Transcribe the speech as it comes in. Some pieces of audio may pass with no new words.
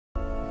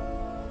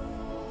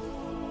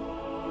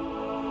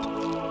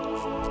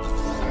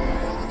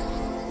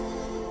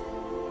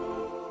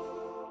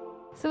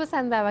සුබ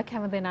සන්දාවක්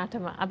හැම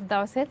දිනාටම අද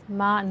දවසෙත්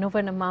මා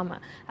නොවන මම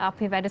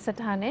අපි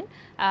වැඩසටහනෙන්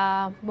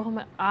බොහොම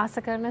ආස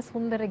කරන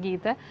සුන්දර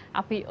ගීත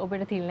අපි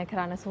ඔබට තිලන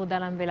කරන්න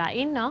සූදානම් වෙලා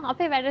ඉන්නවා.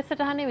 අපේ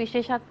වැඩසටහනේ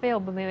විශේෂත්වය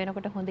ඔබ මේ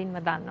වෙනකොට හොඳින්ම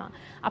දන්නවා.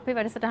 අපේ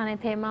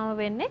වැඩසටහනේ තේමාව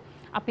වෙන්නේ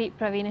අපි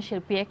ප්‍රවීණ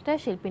ශිල්පියෙක්ට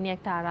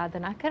ශිල්පිනියෙක්ට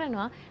ආරාධනා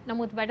කරනවා.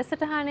 නමුත්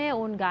වැඩසටහනේ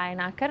ඔවුන්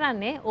ගායනා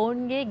කරන්නේ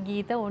ඔවුන්ගේ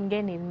ගීත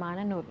ඔවුන්ගේ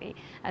නිර්මාණ නොවේ.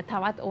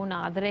 තවත් ඔවුන්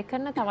ආදරය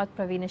කරන තවත්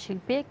ප්‍රවීණ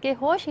ශිල්පියෙක්ගේ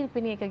හෝ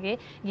ශිල්පිනියකගේ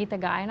ගීත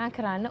ගායනා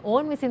කරන්න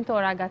ඔවුන් විසින්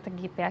තෝරාගත්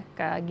ගීත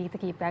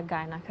කීපයක්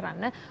ගායනා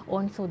කරන්න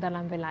ඕන්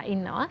සූදානම් වෙලා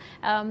ඉන්නවා.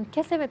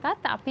 කෙසේ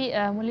වෙතත් අපි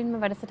මුලින්ම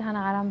වැඩසටහන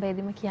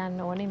ආරම්භයේදීම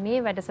කියන්න ඕනේ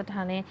මේ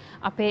වැඩසටහනේ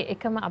අපේ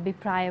එකම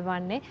අභිප්‍රාය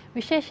වන්නේ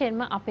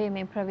විශේෂයෙන්ම අපේ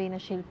මේ ප්‍රවීණ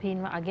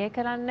ශිල්පීන්ව අගය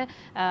කරන්න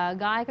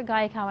ගායක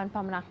ගායිකාවන්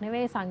පමණක්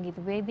නෙවෙයි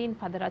සංගීත වේදීන්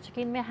පද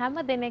රචකින් මේ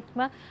හැම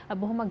දෙනෙක්ම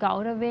බොහොම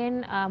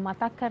ගෞරවයෙන්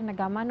මතක් කරන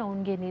ගමන්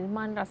ඔවුන්ගේ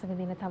නිර්මාණ රස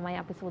විඳින තමයි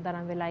අපි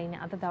සූදානම් වෙලා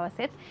ඉන්නේ අද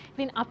දවසෙත්.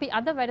 ඉතින් අපි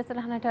අද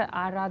වැඩසටහනට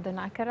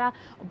ආරාධනා කරා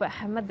ඔබ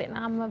හැම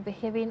දෙනාම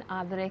බෙහෙවින්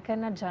ආදරය කරන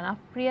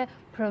ජනප්‍රිය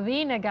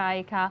ප්‍රවීණ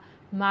ගායිකා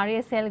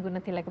මාරියසෙල්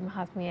ගුණතිලක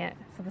මහත්මිය.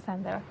 සුබ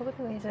සන්දාවක්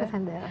ඔබතුමිය. සුබ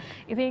සන්දාවක්.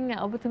 ඉතින්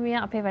ඔබතුමිය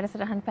අපේ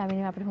වැඩසටහන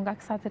පැමිණීම අපිට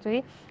හුඟක් සතුටුයි.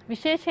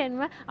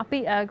 විශේෂයෙන්ම අපි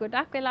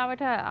ගොඩාක්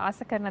වෙලාවට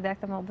ආස කරන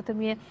දෙයක් තමයි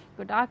ඔබතුමිය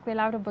ගොඩාක්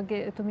වෙලාවට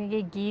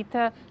ඔබතුමියගේ ගීත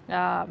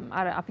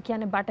අර අපි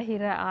කියන්නේ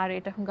බටහිර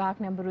ආරයට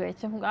හුඟක් නැඹුරු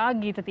වෙච්ච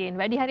හුඟක් ගීත තියෙන.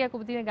 වැඩි හරියක්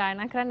ඔබතුමිය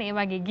ගායනා කරන්නේ ඒ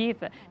වගේ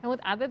ගීත.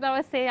 නමුත් අද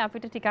දවසේ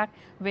අපිට ටිකක්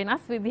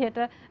වෙනස් විදිහට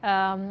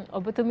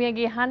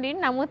ඔබතුමියගේ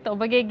හඬින් නමුත්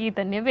ඔබගේ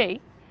ගීත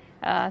නෙවෙයි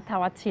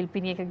තවත්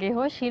ශිල්පිනියකගේ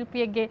හෝ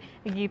ශිල්පියෙක්ගේ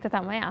ගීත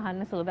තමයි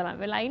අහන්න සූදානම්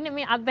වෙලා ඉන්නේ.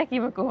 මේ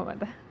අත්දැකීම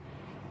කොහොමද?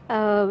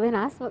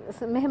 වෙනස්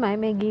මෙහෙමයි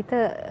මේ ගීත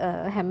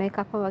හැම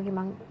එකක්ම වගේ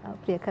මම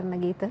ප්‍රිය කරන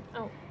ගීත.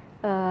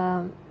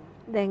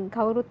 දැන්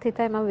කවුරුත්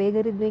හිතයි මම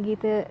වේගරිද්මේ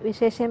ගීත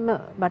විශේෂයෙන්ම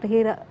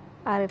බටහිර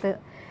ආරයට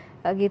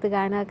ගීත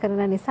ගායනා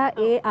කරන නිසා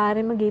ඒ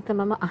ආරෙම ගීත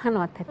මම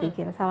අහනවත් ඇති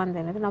කියලා සවන්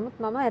දෙන්නට. නමුත්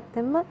මම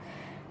ඇත්තෙන්ම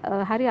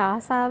හරි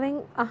ආසාවෙන්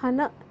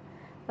අහන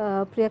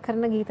ප්‍රිය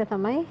කරන ගීත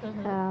තමයි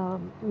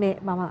මේ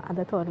මම අද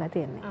තෝරලා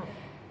තියෙන්නේ.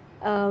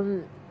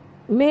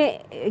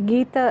 මේ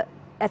ගීත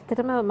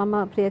ඇත්තටම මම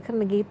ප්‍රිය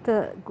කරන ගීත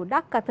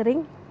ගොඩක්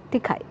අතරින්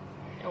ටිකයි.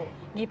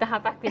 ගීත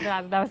 7ක් විතර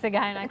අද දවසේ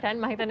ගායනා කරන්නේ.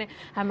 මම හිතන්නේ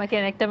හැම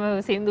කෙනෙක්ටම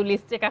සින්දු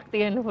ලිස්ට් එකක්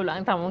තියෙන්න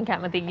පුළුවන්. තමුන්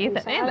කැමති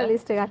ගීත නේද?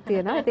 ලිස්ට් එකක්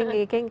තියෙනවා. ඉතින්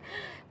ඒකෙන්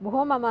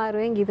බොහොම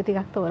අමාරුවෙන් ගීත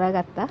ටිකක්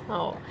තෝරාගත්තා.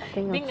 ඔව්.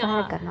 ඉතින්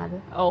උත්සාහ කරනවාද?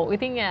 ඔව්.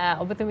 ඉතින්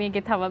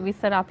ඔබතුමියගේ තව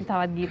විස්තර අපි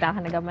තවත් ගීත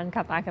අහන ගමන්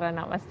කතා කරන්න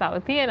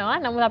අවස්ථාව තියෙනවා.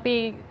 නමුත් අපි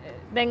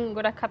දැන්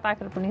ගොඩක් කතා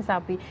කරපු නිසා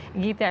අපි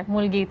ගීතයක්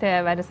මුල් ගීතය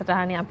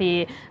වැඩසටහනේ අපි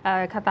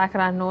කතා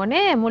කරන්න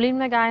ඕනේ.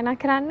 මුලින්ම ගායනා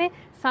කරන්නේ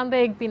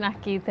සඳෙක් දිනක්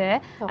ගීතය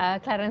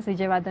ක්ලැරන්ස්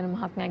විජේවර්ධන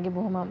මහත්මයාගේ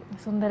බොහොම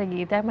සුන්දර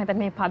ගීතයක්. මම හිතන්නේ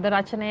මේ පද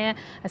රචනය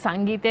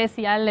සංගීතය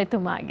සියල්ල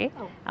එතුමාගේ.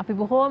 අපි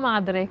බොහොම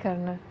ආදරය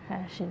කරන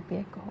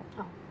ශිල්පියෙක්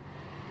ඔහු.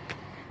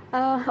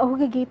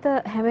 ඔහුගේ ගීත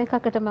හැම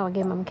එකකටම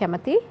වගේ මම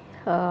කැමති.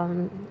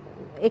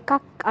 එකක්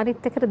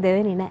අනිත් එකට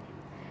දෙවෙනි නෑ.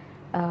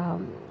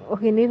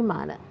 ඔහුගේ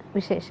නිර්මාණ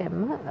විශේෂයෙන්ම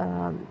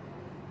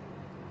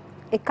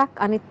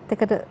එකක් අනිත්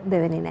එකට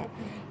දෙවෙනි නෑ.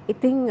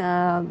 ඉතින්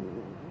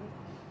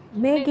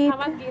මේ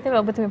ගීත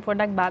ඔබතුමිය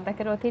පොඩ්ඩක් බාධා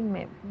කරොත්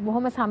මේ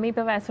බොහොම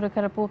සමීපව ඇසුරු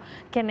කරපු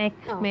කෙනෙක්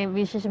මේ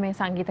විශේෂ මේ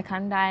සංගීත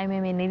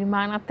කණ්ඩායමේ මේ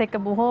නිර්මාණත් එක්ක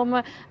බොහොම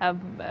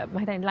මම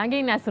හිතන්නේ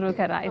ළඟින් ඇසුරු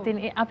කරා.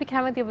 ඉතින් අපි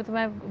කැමති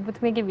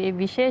ඔබතුමියගේ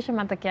විශේෂ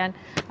මතකයන්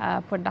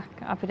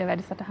පොඩ්ඩක් අපිට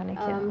වැඩසටහනේ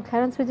කියන්න.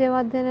 ක්ලැරන්ස්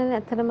විජේවර්ධන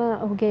ඇත්තටම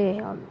ඔහුගේ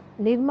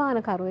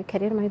නිර්මාණකරුවෙක්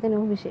හැටියට මම හිතන්නේ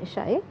ඔහු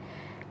විශේෂයි.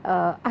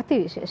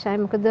 අති විශේෂයි.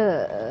 මොකද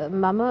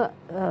මම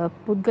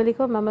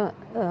පුද්ගලිකව මම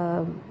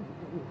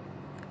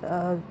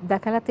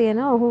දැකලා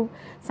තියෙනවා ඔහු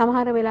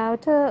සමහර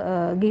වෙලාවට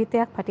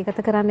ගීතයක්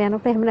පටිගත කරන්න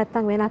යනකොට එහෙම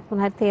නැත්නම් වෙනත්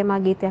මොන හරි තේමා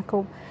ගීතයක්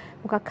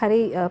මොකක් හරි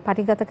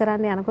පටිගත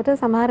කරන්න යනකොට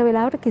සමහර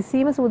වෙලාවට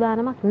කිසිම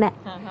සූදානමක්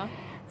නැහැ.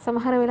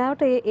 සමහර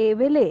වෙලාවට ඒ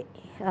වෙලේ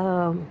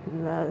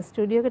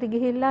ස්ටුඩියෝ එකට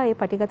ගිහිල්ලා ඒ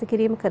පටිගත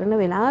කිරීම කරන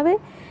වෙලාවේ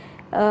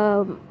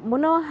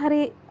මොනවා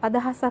හරි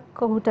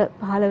අදහසක් ඔහුට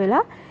පහළ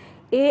වෙලා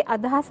ඒ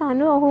අදහස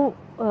අනුව ඔහු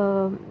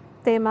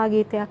තේමා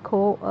ගීතයක්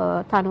හෝ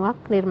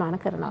තනුවක් නිර්මාණ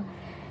කරනවා.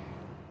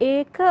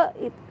 ඒක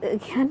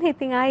කියන්නේ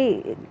ඉතින්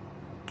ආයි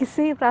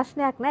කිසි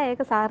ප්‍රශ්නයක් නැහැ.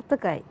 ඒක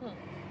සාර්ථකයි.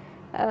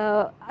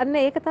 අන්න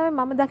ඒක තමයි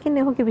මම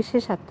දකින්නේ ඔහුගේ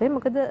විශේෂත්වය.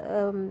 මොකද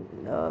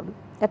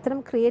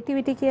ඇත්තටම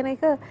ක්‍රියේටිවිටි කියන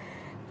එක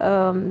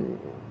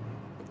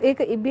ඒක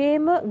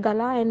ඉබේම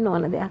ගලා එන්න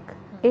ඕන දෙයක්.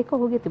 ඒක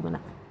ඔහුගේ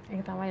තිබුණා.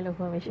 ඒක තමයි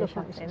ලොකුම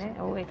විශේෂත්වය නේ.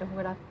 ඔව් ඒක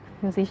ගොඩක්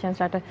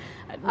මියුසිෂියන්ස්ලාට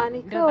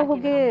අනික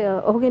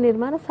ඔහුගේ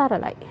නිර්මාණ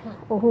සරලයි.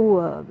 ඔහු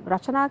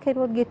රචනා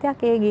කෙරුවොත්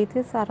ගීතයක් ඒ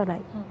ගීතය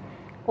සරලයි.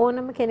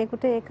 ඕනම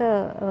කෙනෙකුට ඒක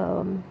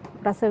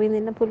රස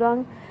විඳින්න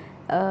පුළුවන්,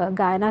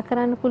 ගායනා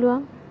කරන්න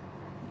පුළුවන්.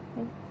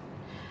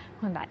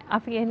 හොඳයි.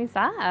 අපි ඒ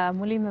නිසා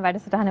මුලින්ම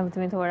වැඩසටහන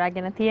ඔබතුමිය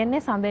තෝරාගෙන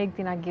තියෙන්නේ සඳෙක්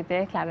දිනක්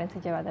ගීතය ක්ලැරන්ස්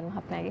විජේවර්ධන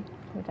මහත්මයාගේ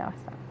ඊට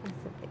අවස්ථාව.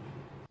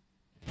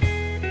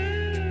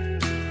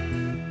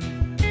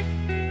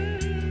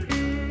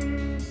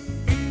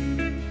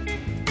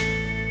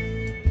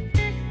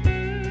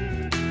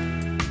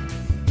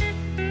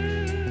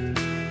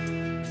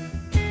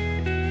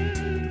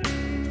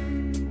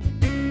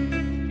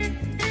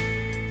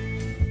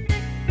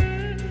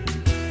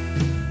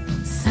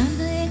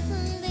 Sunday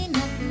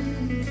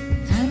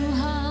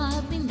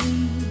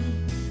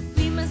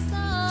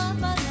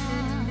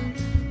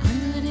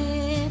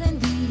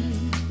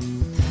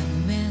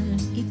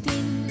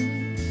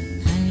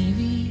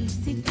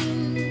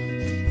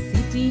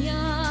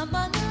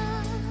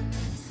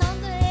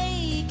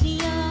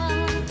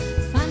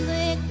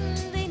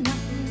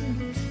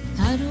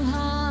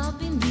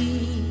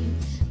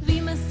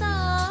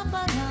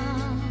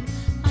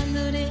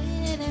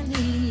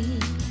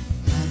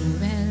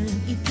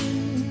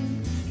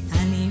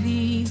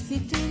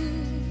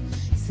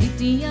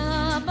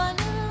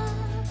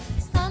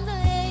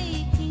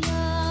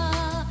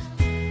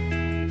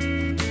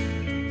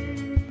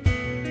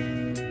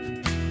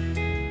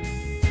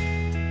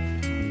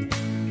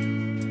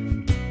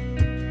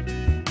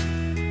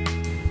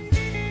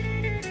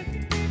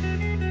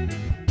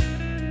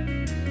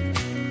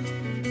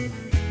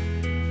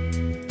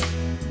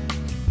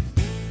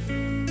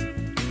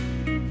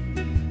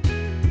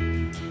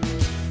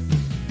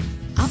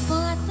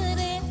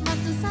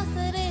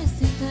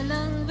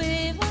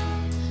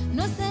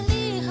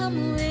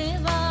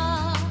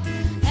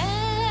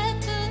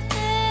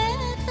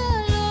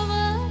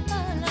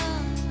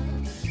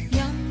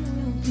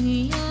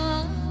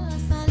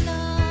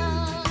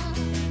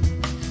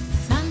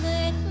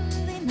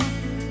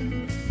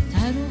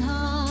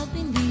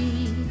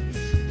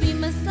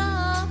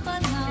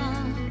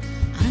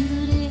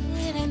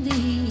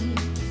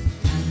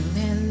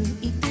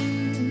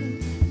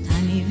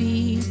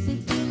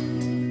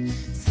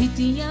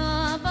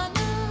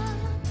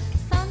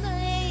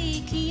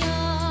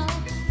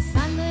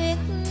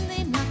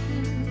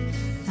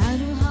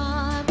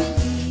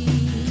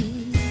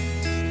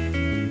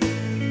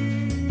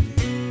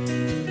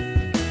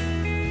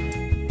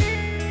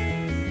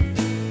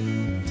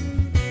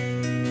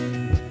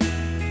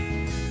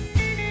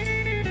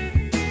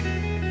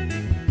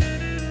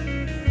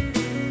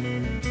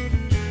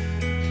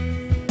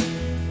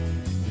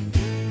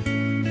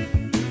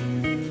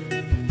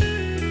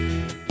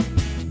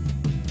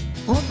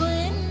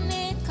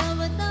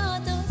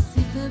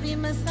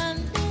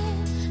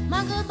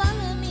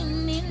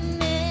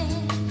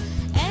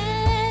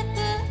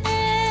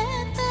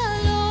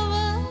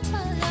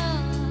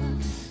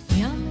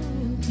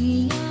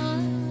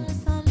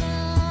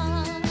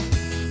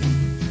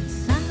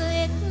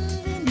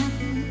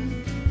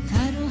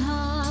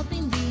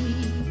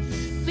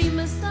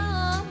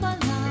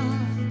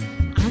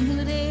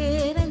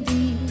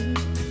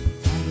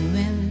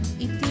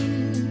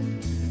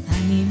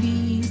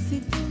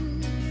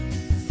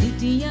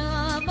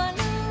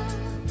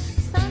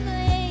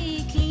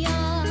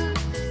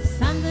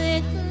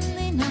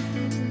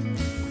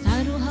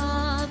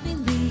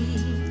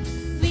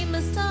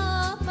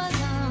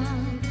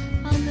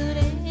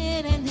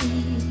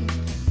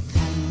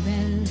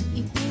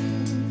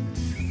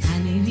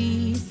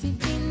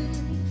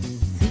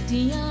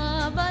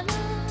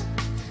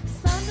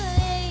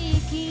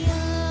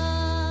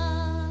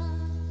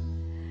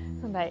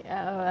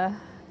හොඳයි.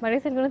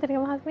 මරිසල් ගුණතිලක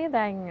මහත්මිය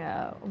දැන්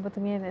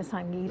ඔබතුමිය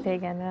සංගීතය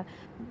ගැන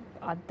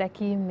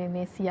අත්දැකීම්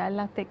මේ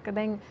සියල්ලත් එක්ක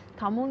දැන්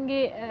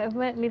තමුන්ගේ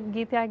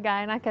ගීතයක්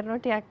ගායනා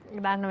කරනකොට ටිකක්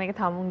දන්න මේක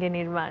තමුන්ගේ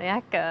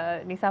නිර්මාණයක්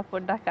නිසා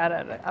පොඩ්ඩක් අර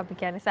අපි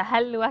කියන්නේ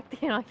සැහැල්ලුවක්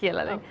තියෙනවා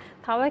කියලා. දැන්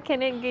තව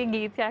කෙනෙක්ගේ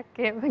ගීතයක්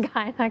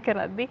ගායනා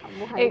කරද්දී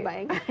හරි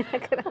බයෙන් ගායනා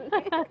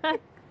කරන්නේ.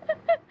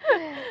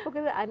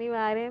 මොකද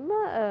අනිවාර්යයෙන්ම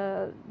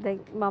දැන්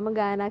මම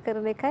ගායනා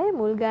කරන එකයි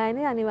මුල්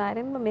ගායනය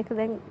අනිවාර්යයෙන්ම මේක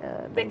දැන්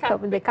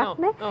දෙකක්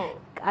නේ.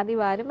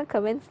 අනිවාර්යයෙන්ම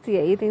කමෙන්ට්ස්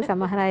තියෙයි. ඉතින්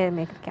සමහර අය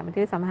මේකට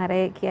කැමති වෙයි, සමහර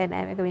අය කියන්නේ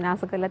නෑ මේක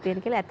විනාශ කරලා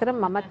තියෙන කියලා.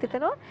 ඇත්තටම මමත්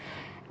හිතනවා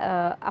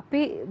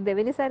අපි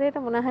දෙවෙනි සැරේට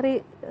මොන හරි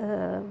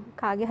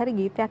කාගේ හරි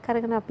ගීතයක්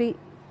අරගෙන අපි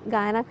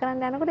ගායනා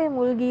කරන්න යනකොට මේ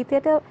මුල්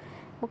ගීතයට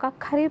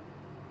මොකක් හරි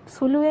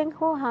සුළුවෙන්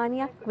හෝ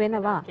හානියක්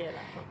වෙනවා.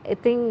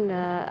 ඉතින්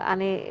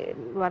අනේ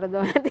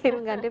වරදවන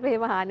තේරුම් ගන්න එපා.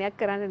 එහෙම හානියක්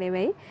කරන්න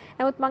නෙමෙයි.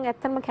 නමුත් මම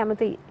ඇත්තටම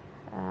කැමතියි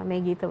මේ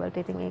ගීතවලට.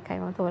 ඉතින් ඒකයි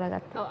මම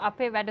තෝරාගත්තා.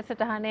 අපේ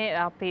වැඩසටහනේ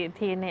අපි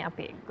තියෙන්නේ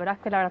අපි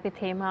ගොඩක් වෙලාවට අපි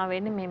තේමා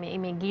වෙන්නේ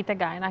මේ ගීත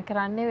ගායනා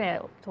කරන්නේ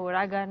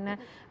තෝරා ගන්න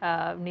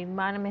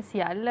නිර්මාණ මේ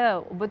සියල්ල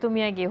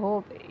ඔබතුමියගේ හෝ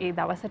ඒ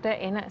දවසට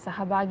එන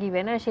සහභාගී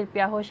වෙන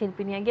ශිල්පියා හෝ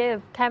ශිල්පිනියගේ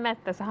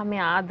කැමැත්ත සහ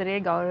මේ ආදරය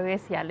ගෞරවය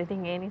සියල්ල.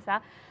 ඉතින් ඒ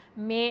නිසා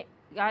මේ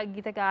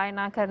ගීත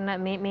ගායනා කරන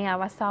මේ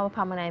අවස්ථාව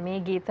පමණයි. මේ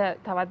ගීත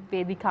තවත්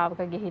වේදිකාවක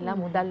ගිහිල්ලා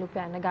මුදල්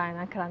උපයන්න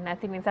ගායනා කරන්න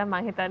ඇති නිසා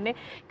මම හිතන්නේ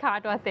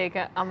කාටවත් ඒක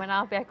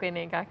අමනාපයක් වෙන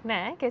එකක්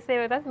නෑ. කෙසේ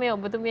වෙතත් මේ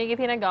ඔබතුමියගේ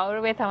තියෙන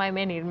ගෞරවය තමයි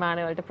මේ නිර්මාණ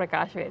වලට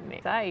ප්‍රකාශ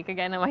වෙන්නේ. ඒක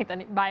ගැන මම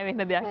හිතන්නේ බය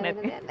වෙන්න දෙයක්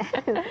නැති.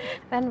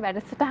 දැන්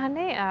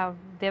වැඩසටහනේ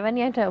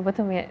දෙවැනියට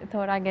ඔබතුමිය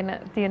තෝරාගෙන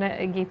තියෙන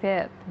ගීතය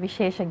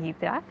විශේෂ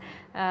ගීතයක්.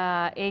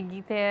 ඒ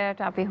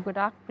ගීතයට අපි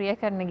ගොඩාක් ප්‍රිය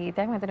කරන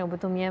ගීතයක්. මම හිතන්නේ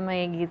ඔබතුමියම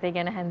මේ ගීතය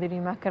ගැන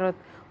හැඳින්වීමක් කරොත්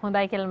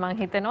හොඳයි කියලා මම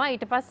හිතනවා.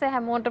 ඊට පස්සේ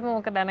හැමෝටම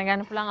ඕක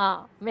දැනගන්න පුළුවන්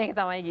මේක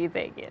තමයි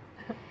ගීතය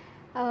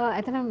කියලා.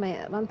 එතන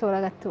මම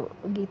තෝරාගත්තු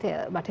ගීතය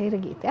බටහිර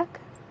ගීතයක්.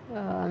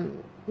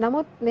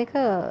 නමුත් මේක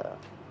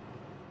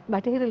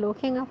බටහිර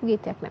ලෝකයෙන් ආපු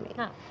ගීතයක්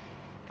නෙමෙයි.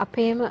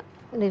 අපේම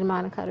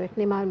නිර්මාණකරුවෙක්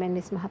නිමාල්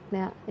මෙන්ඩිස්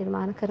මහත්මයා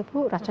නිර්මාණ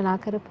කරපු රචනා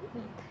කරපු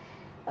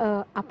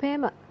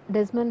අපේම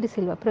ඩෙස්මන්ඩ්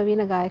ඩිසිල්වා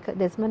ප්‍රවීණ ගායක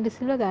ඩෙස්මන්ඩ්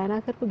ඩිසිල්වා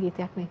ගායනා කරපු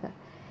ගීතයක් මේක.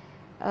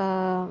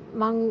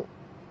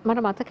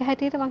 මට මතක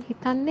හැටියට මම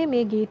හිතන්නේ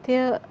මේ ගීතය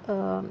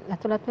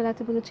ඇතුළත් වෙලා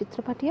තිබුණු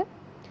චිත්‍රපටිය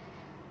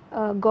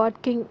God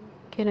King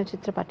කියන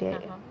චිත්‍රපටයයි.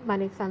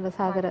 මණික්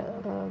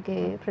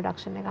සංගසාගරගේ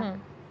ප්‍රොඩක්ෂන් එකක්.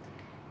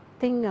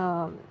 ඉතින්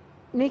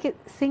මේක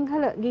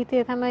සිංහල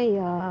ගීතය තමයි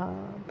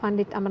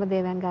පණ්ඩිත්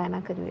අමරදේවයන්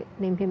ගායනා කරුවේ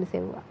නිම්හිම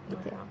සෙව්වා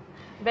ගීතය.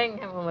 දැන්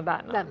හැමෝම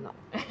දන්නවා.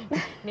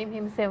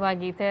 නිම්හිම සෙව්වා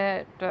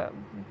ගීතයට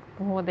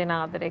බොහෝ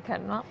දෙනා ආදරය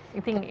කරනවා.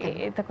 ඉතින්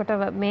එතකොට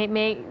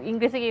මේ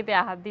ඉංග්‍රීසි ගීතය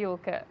අහද්දී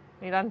ඕක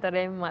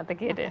නිරන්තරයෙන්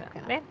මතකයට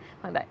එනවා නේ.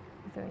 හොඳයි.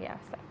 ඉතින්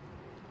යාස්සා.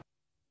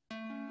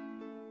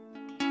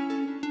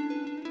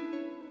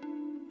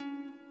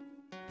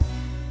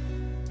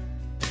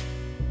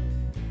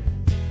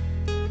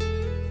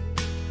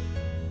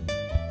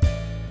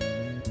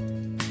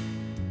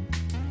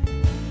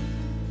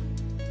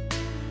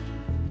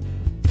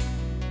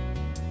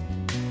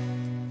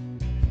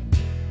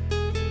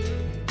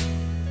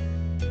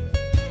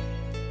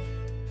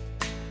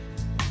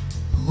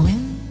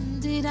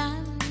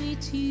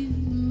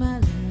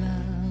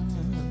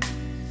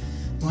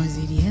 Was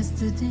it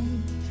yesterday,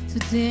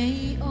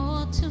 today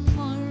or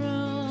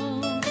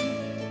tomorrow?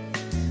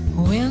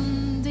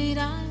 When did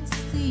I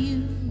see you,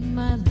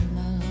 my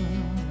love?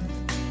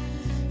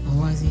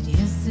 Was it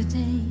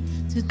yesterday,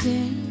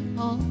 today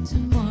or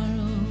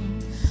tomorrow?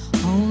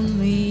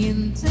 Only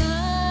in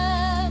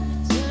time,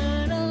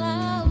 eternal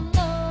I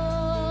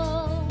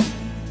know.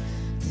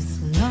 This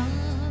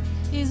love,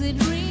 is it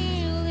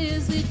real,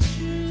 is it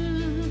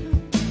true?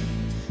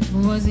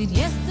 Was it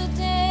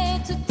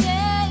yesterday,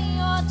 today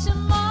or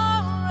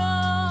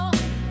tomorrow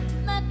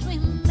that we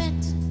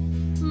met,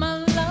 my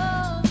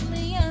love,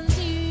 me and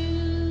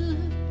you?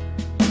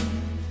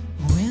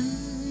 When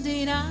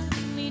did I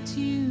meet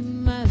you,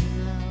 my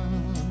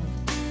love?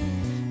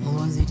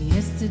 Was it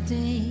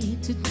yesterday,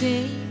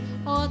 today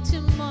or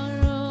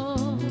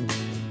tomorrow?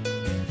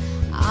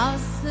 I'll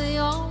say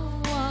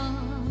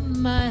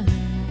my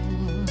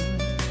love,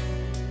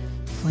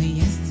 for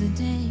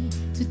yesterday,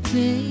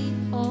 today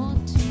or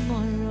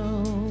tomorrow.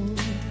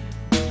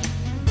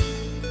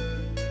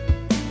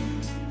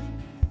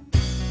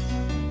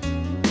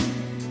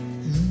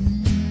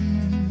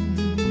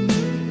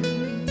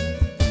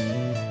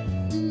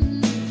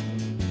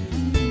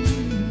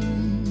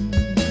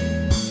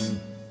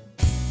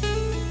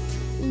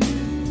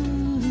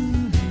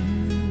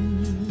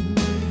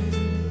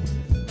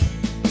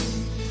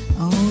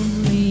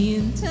 Only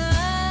in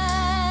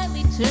time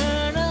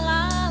eternal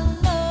I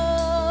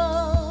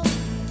know.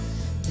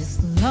 This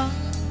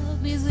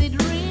love, is it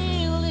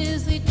real,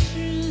 is it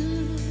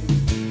true?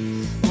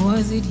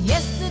 Was it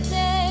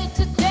yesterday,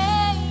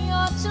 today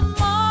or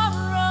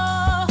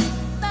tomorrow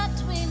that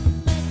we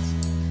met,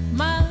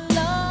 my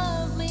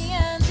love, me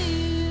and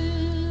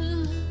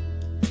you?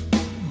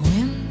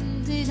 When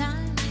did I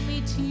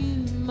meet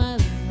you, my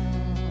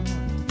love?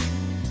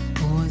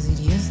 Was it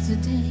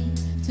yesterday,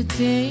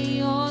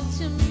 today or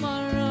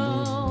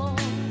tomorrow?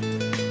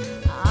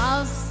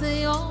 I'll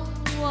say, oh,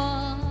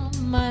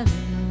 my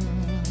love,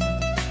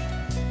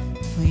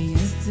 for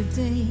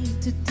yesterday,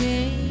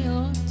 today,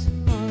 or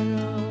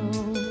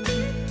tomorrow.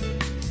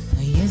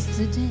 For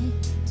yesterday,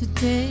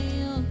 today,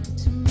 or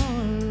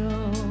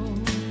tomorrow.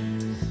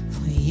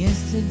 For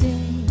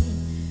yesterday,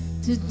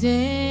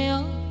 today,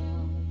 or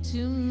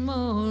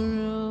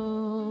tomorrow.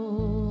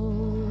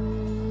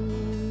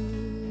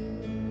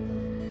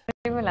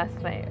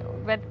 ලස්සනයි.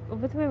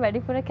 ඔබතුමී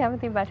වැඩිපුර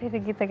කැමති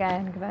බටහිර ගීත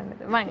ගායන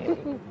කරන්නද?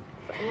 මම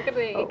මොකද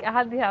ඒක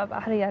අහද්දී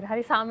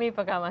හරි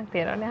සාමීපකමක්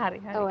තියෙනවානේ. හරි.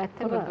 ඔව්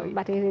ඇත්තටම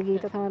බටහිර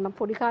ගීත තමයි මම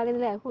පොඩි කාලේ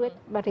ඉඳලා ඇහුවෙත්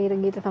බටහිර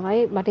ගීත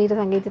තමයි බටහිර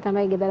සංගීතය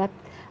තමයි ගෙදරත්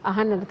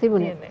අහන්නට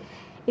තිබුණේ.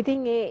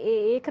 ඉතින්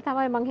ඒක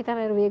තමයි මම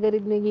හිතන්නේ වේග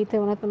රිද්මේ ගීත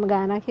වුණත් මම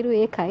ගායනා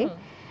කරුවේ ඒකයි.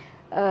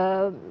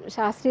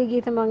 ශාස්ත්‍රීය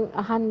ගීත මම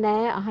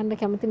අහන්න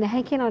කැමති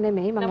නැහැ කියනව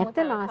නෙමෙයි මම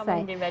ඇත්තම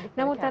ආසයි.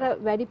 නමුත් අර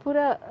වැඩිපුර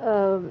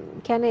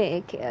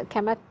කියන්නේ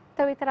කැමැත්ත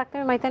විතරක්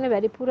නෙමෙයි මම හිතන්නේ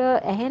වැඩිපුර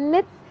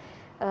ඇහෙන්නෙත්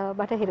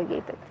බටහිර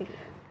ගීත ටික.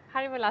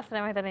 හරිම ලස්සනයි.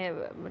 මම හිතන්නේ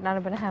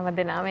නරඹන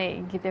හැමදෙනාම මේ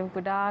ගීතේ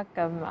ගොඩාක්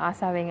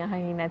ආසාවෙන්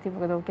අහන්නේ නැති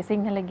මොකද ඔක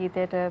සිංහල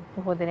ගීතයට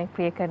බොහෝ දෙනෙක්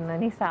ප්‍රිය කරන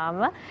නිසාම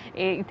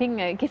ඉතින්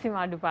කිසිම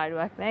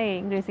අඩුපාඩුවක් නැහැ. ඒ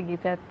ඉංග්‍රීසි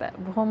ගීතයත්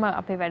බොහොම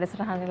අපේ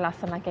වැඩසටහනේ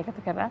ලස්සනක්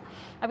එකතු කරලා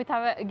අපි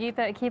තව ගීත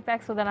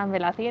කීපයක් සූදානම්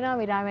වෙලා තියෙනවා.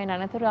 විරාමයෙන්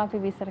අනතුරු අපි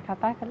විස්තර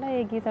කතා කරලා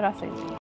ඒ ගීත රස විඳිමු.